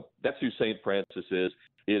 So that's who St. Francis is.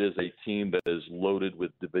 It is a team that is loaded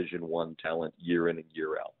with Division I talent year in and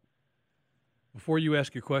year out. Before you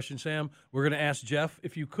ask your question, Sam, we're going to ask Jeff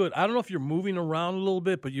if you could. I don't know if you're moving around a little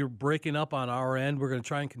bit, but you're breaking up on our end. We're going to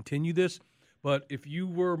try and continue this. But if you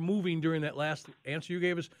were moving during that last answer you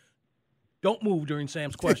gave us, don't move during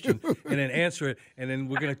Sam's question and then answer it. And then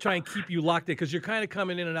we're going to try and keep you locked in because you're kind of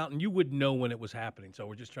coming in and out, and you would know when it was happening. So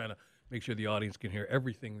we're just trying to make sure the audience can hear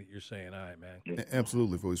everything that you're saying. All right, man.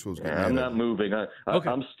 Absolutely. Folks, I'm not moving.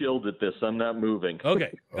 I'm skilled at this. I'm not moving.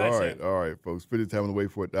 Okay. All right, folks. Spend time on the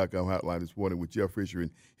WaitFor.com hotline this morning with Jeff Fisher.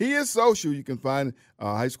 And he is social. You can find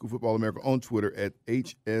High School Football America on Twitter at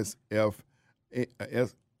HSFB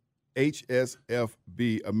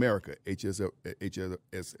America,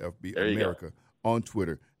 HSFB America on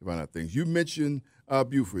Twitter to find out things. You mentioned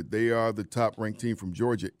Buford. They are the top-ranked team from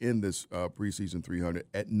Georgia in this preseason 300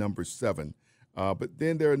 at number 7. But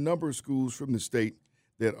then there are a number of schools from the state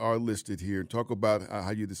that are listed here. Talk about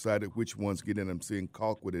how you decided which ones get in. I'm seeing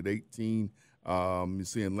Colquitt at 18. You're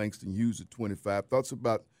seeing Langston Hughes at 25. Thoughts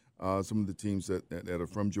about some of the teams that are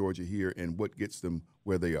from Georgia here and what gets them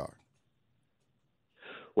where they are?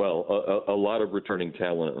 Well, a lot of returning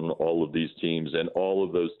talent on all of these teams, and all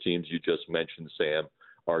of those teams you just mentioned, Sam,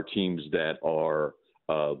 are teams that are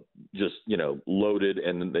just, loaded,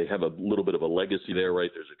 and they have a little bit of a legacy there, right?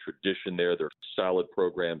 There's a tradition there. There are solid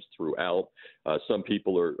programs throughout. Some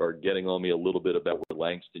people are getting on me a little bit about where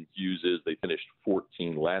Langston Hughes is. They finished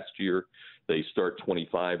 14 last year. They start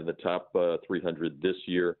 25 in the top 300 this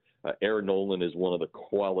year. Aaron Nolan is one of the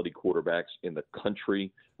quality quarterbacks in the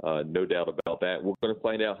country, no doubt about that. We're going to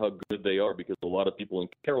find out how good they are because a lot of people in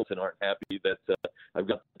Carrollton aren't happy that I've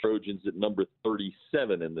got the Trojans at number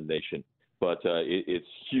 37 in the nation. But it's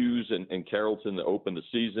Hughes and Carrollton that opened the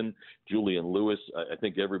season. Julian Lewis, I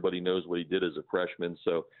think everybody knows what he did as a freshman,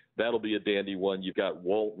 so that'll be a dandy one. You've got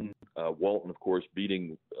Walton. Walton, of course,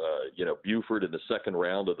 beating Buford in the second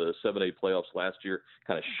round of the 7A playoffs last year,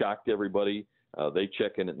 kind of shocked everybody. They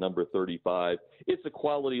check in at number 35. It's a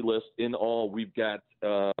quality list. In all, we've got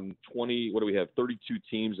 32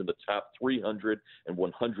 teams in the top 300 and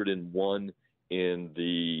 101 in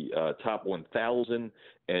the top 1,000,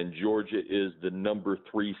 and Georgia is the number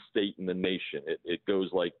 3 state in the nation. It goes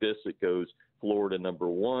like this. It goes Florida number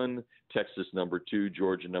 1, Texas number 2,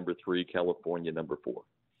 Georgia number 3, California number 4.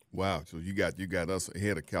 Wow, so you got us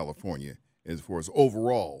ahead of California as far as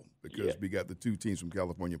overall because we got the 2 teams from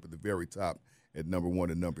California at the very top at number 1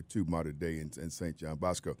 and number 2, Mater Dei and St. John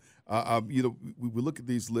Bosco. We look at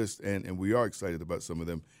these lists, and we are excited about some of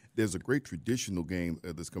them. There's a great traditional game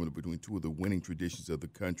that's coming up between 2 of the winning traditions of the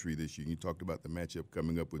country this year. You talked about the matchup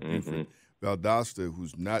coming up with Buford. Valdosta,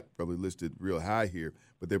 who's not probably listed real high here,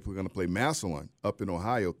 but they're going to play Massillon up in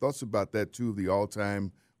Ohio. Thoughts about that, 2 of the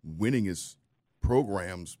all-time winningest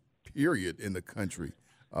programs, period, in the country.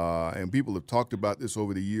 And people have talked about this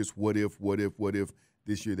over the years. What if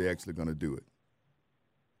this year they're actually going to do it?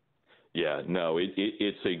 Yeah, no,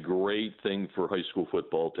 it's a great thing for high school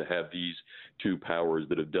football to have these 2 powers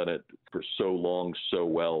that have done it for so long, so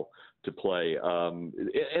well to play. And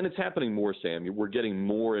it's happening more, Sam. We're getting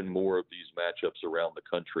more and more of these matchups around the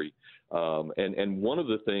country. And one of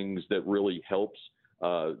the things that really helps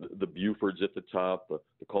the Bufords at the top,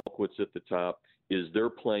 the Colquitts at the top, is they're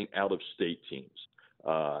playing out-of-state teams.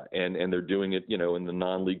 And they're doing it, in the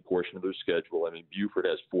non-league portion of their schedule. I mean, Buford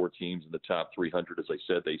has 4 teams in the top 300. As I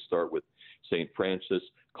said, they start with St. Francis.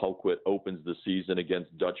 Colquitt opens the season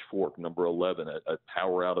against Dutch Fork, number 11, a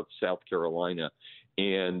power out of South Carolina.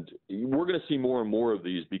 And we're going to see more and more of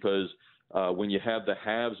these because when you have the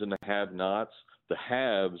haves and the have-nots, the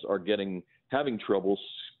haves are having trouble,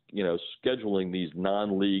 scheduling these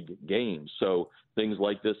non-league games. So things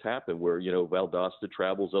like this happen where, Valdosta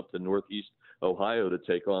travels up to Northeast Ohio to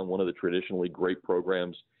take on one of the traditionally great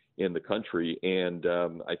programs in the country. And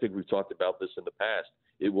I think we've talked about this in the past.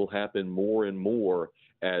 It will happen more and more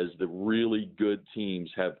as the really good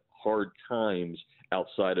teams have hard times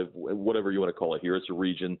outside of whatever you want to call it. Here it's a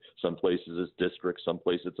region, some places it's district, some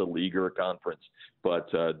places it's a league or a conference.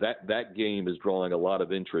 But that game is drawing a lot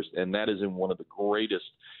of interest, and that is in one of the greatest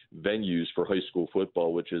venues for high school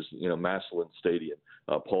football, which is, Massillon Stadium,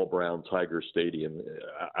 Paul Brown Tiger Stadium.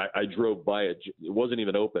 I drove by it. It wasn't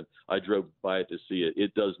even open. I drove by it to see it.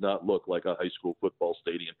 It does not look like a high school football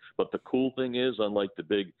stadium. But the cool thing is, unlike the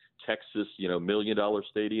big Texas, $1 million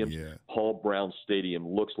stadiums, Paul Brown Stadium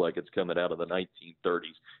looks like it's coming out of the 1930s.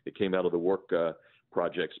 It came out of the work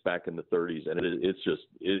projects back in the 30s, and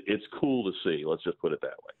it's cool to see. Let's just put it that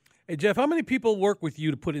way. Hey, Jeff, how many people work with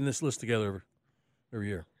you to put in this list together every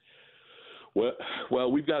year?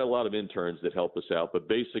 Well, we've got a lot of interns that help us out, but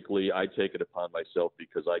basically I take it upon myself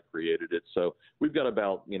because I created it. So we've got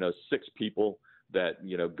about, 6 people that,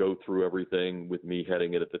 go through everything with me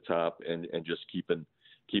heading it at the top and just keeping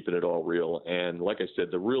it all real. And like I said,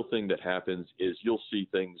 the real thing that happens is you'll see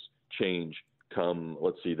things change come,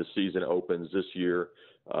 let's see, the season opens this year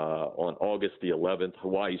on August the 11th.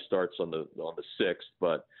 Hawaii starts on the 6th,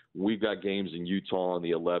 but we've got games in Utah on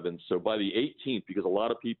the 11th. So by the 18th, because a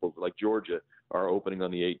lot of people like Georgia are opening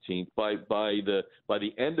on the 18th, by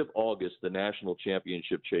the end of August, the national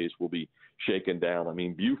championship chase will be shaken down. I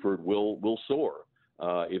mean, Buford will soar.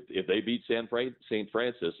 If they beat St.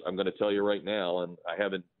 Francis, I'm going to tell you right now, and I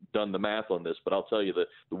haven't done the math on this, but I'll tell you that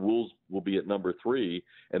the Wolves will be at number 3,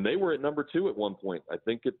 and they were at number 2 at one point. I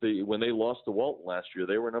think when they lost to Walton last year,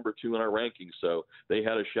 they were number 2 in our rankings, so they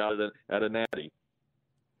had a shot at a natty.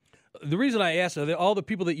 The reason I ask, are all the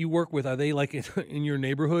people that you work with, are they like in your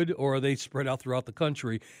neighborhood, or are they spread out throughout the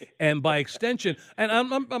country? And by extension, and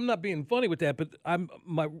I'm not being funny with that, but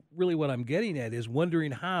really what I'm getting at is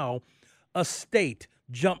wondering how a state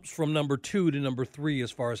jumps from number 2 to number 3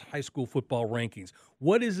 as far as high school football rankings.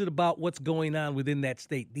 What is it about what's going on within that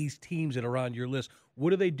state, these teams that are on your list?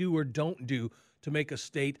 What do they do or don't do to make a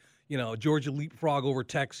state, Georgia leapfrog over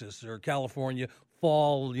Texas, or California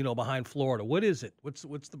fall, behind Florida? What is it? What's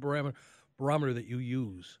the barometer that you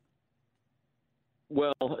use?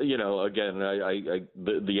 Well, again,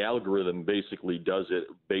 the algorithm basically does it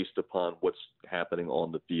based upon what's happening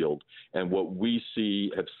on the field. And what we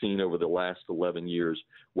have seen over the last 11 years,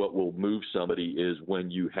 what will move somebody is when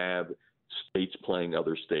you have states playing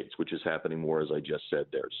other states, which is happening more, as I just said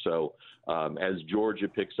there. So as Georgia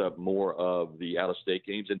picks up more of the out-of-state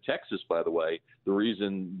games, and Texas, by the way, the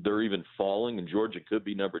reason they're even falling, and Georgia could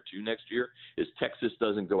be number 2 next year, is Texas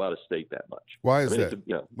doesn't go out of state that much. Why is that?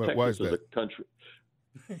 Texas Why is that? Is a country.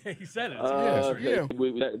 He said it.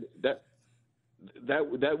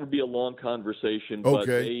 That would be a long conversation, but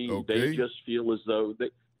they just feel as though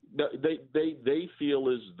they feel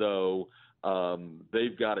as though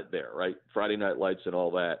they've got it there, right? Friday Night Lights and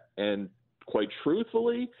all that. And quite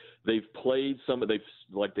truthfully, they played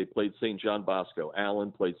St. John Bosco.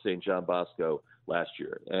 Allen played St. John Bosco last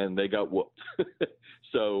year, and they got whooped.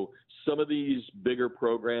 So some of these bigger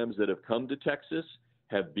programs that have come to Texas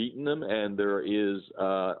have beaten them, and there is,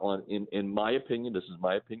 in my opinion, this is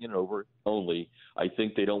my opinion only, I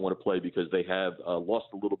think they don't want to play because they have lost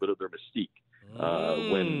a little bit of their mystique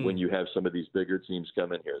when you have some of these bigger teams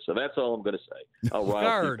come in here. So that's all I'm going to say. I'll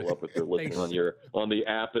rile people up if they're listening on the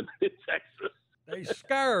app in Texas. They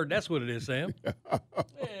scared. That's what it is, Sam. Yeah,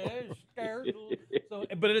 scared. So,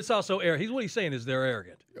 but it's also arrogant. What he's saying is they're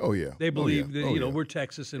arrogant. Oh yeah, they believe that we're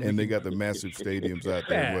Texas, and they got the massive stadiums out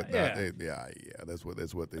there. And whatnot. Yeah, that's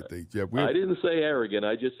what they think. Jeff, I didn't say arrogant.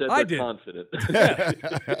 I just said they're confident.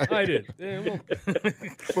 I did. Yeah,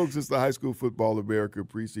 folks, it's the High School Football America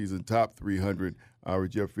preseason top 300. Our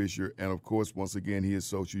Jeff Fisher, and of course, once again, he is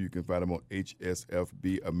social. You can find him on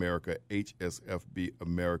HSFB America. HSFB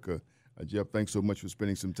America. Jeff, thanks so much for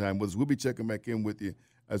spending some time with us. We'll be checking back in with you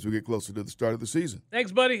as we get closer to the start of the season.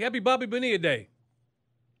 Thanks, buddy. Happy Bobby Bonilla Day.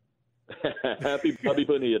 Happy Bobby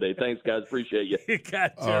Bonilla Day. Thanks, guys. Appreciate you.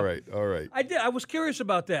 Gotcha. All right. I was curious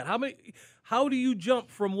about that. How do you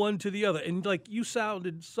jump from one to the other? And you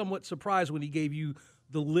sounded somewhat surprised when he gave you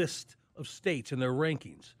the list of states and their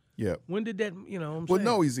rankings. Yeah. When did that?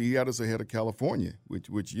 No, he had us ahead of California, which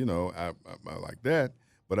I like that.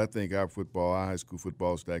 But I think our high school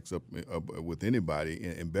football stacks up with anybody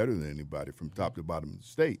and better than anybody from top to bottom of the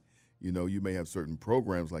state. You may have certain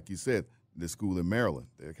programs, like you said, the school in Maryland.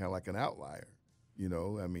 They're kind of like an outlier.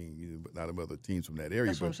 Not other teams from that area.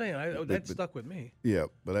 That's what I'm saying. That stuck with me. Yeah,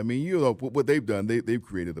 but what they've done, they've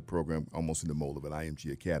created a program almost in the mold of an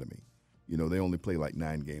IMG Academy. They only play like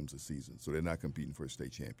 9 games a season, so they're not competing for a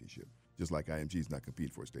state championship, just like IMG's not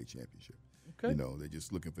competing for a state championship. Okay. They're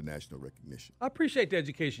just looking for national recognition. I appreciate the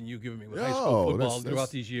education you've given me with high school football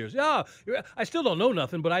throughout these years. Yeah, I still don't know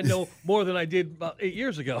nothing, but I know more than I did about 8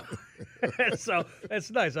 years ago. So that's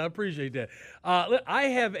nice. I appreciate that. I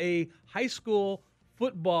have a high school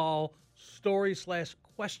football story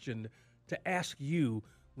 /question to ask you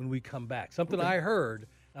when we come back. Something I heard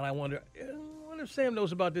And I wonder if Sam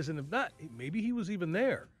knows about this, and if not, maybe he was even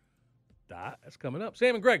there. That's coming up.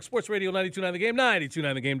 Sam and Greg, Sports Radio 92.9 The Game,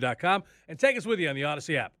 92.9thegame.com, and take us with you on the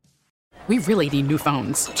Odyssey app. We really need new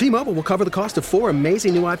phones. T-Mobile will cover the cost of 4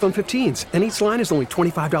 amazing new iPhone 15s, and each line is only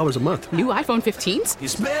 $25 a month. New iPhone 15s?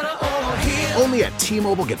 It's better over here. Only at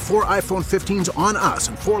T-Mobile, get 4 iPhone 15s on us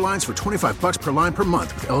and 4 lines for $25 per line per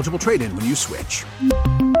month with eligible trade-in when you switch.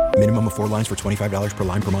 Minimum of 4 lines for $25 per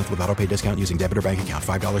line per month with autopay discount using debit or bank account.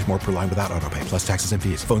 $5 more per line without autopay, plus taxes and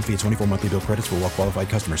fees. Phone fee at 24 monthly bill credits for well-qualified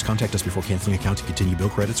customers. Contact us before canceling account to continue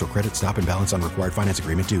bill credits or credit stop and balance on required finance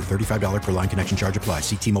agreement due. $35 per line connection charge applies.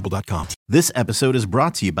 See T-Mobile.com. This episode is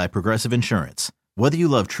brought to you by Progressive Insurance. Whether you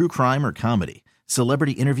love true crime or comedy,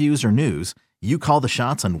 celebrity interviews or news, you call the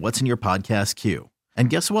shots on what's in your podcast queue.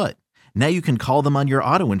 And guess what? Now you can call them on your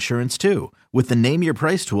auto insurance too with the Name Your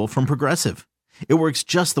Price tool from Progressive. It works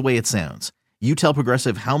just the way it sounds. You tell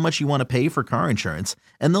Progressive how much you want to pay for car insurance,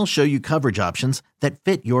 and they'll show you coverage options that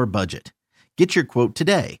fit your budget. Get your quote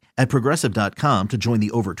today at Progressive.com to join the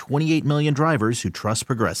over 28 million drivers who trust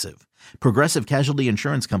Progressive. Progressive Casualty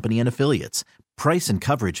Insurance Company and Affiliates. Price and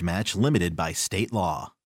coverage match limited by state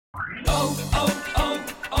law.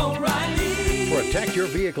 O'Reilly. Protect your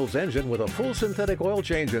vehicle's engine with a full synthetic oil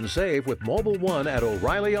change and save with Mobil 1 at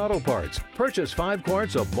O'Reilly Auto Parts. Purchase 5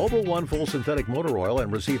 quarts of Mobil 1 full synthetic motor oil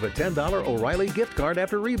and receive a $10 O'Reilly gift card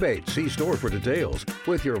after rebate. See store for details.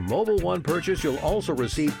 With your Mobil 1 purchase, you'll also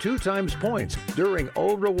receive 2 times points during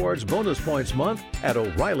O Rewards Bonus Points Month at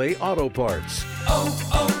O'Reilly Auto Parts.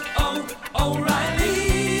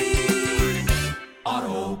 O'Reilly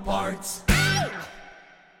Auto Parts.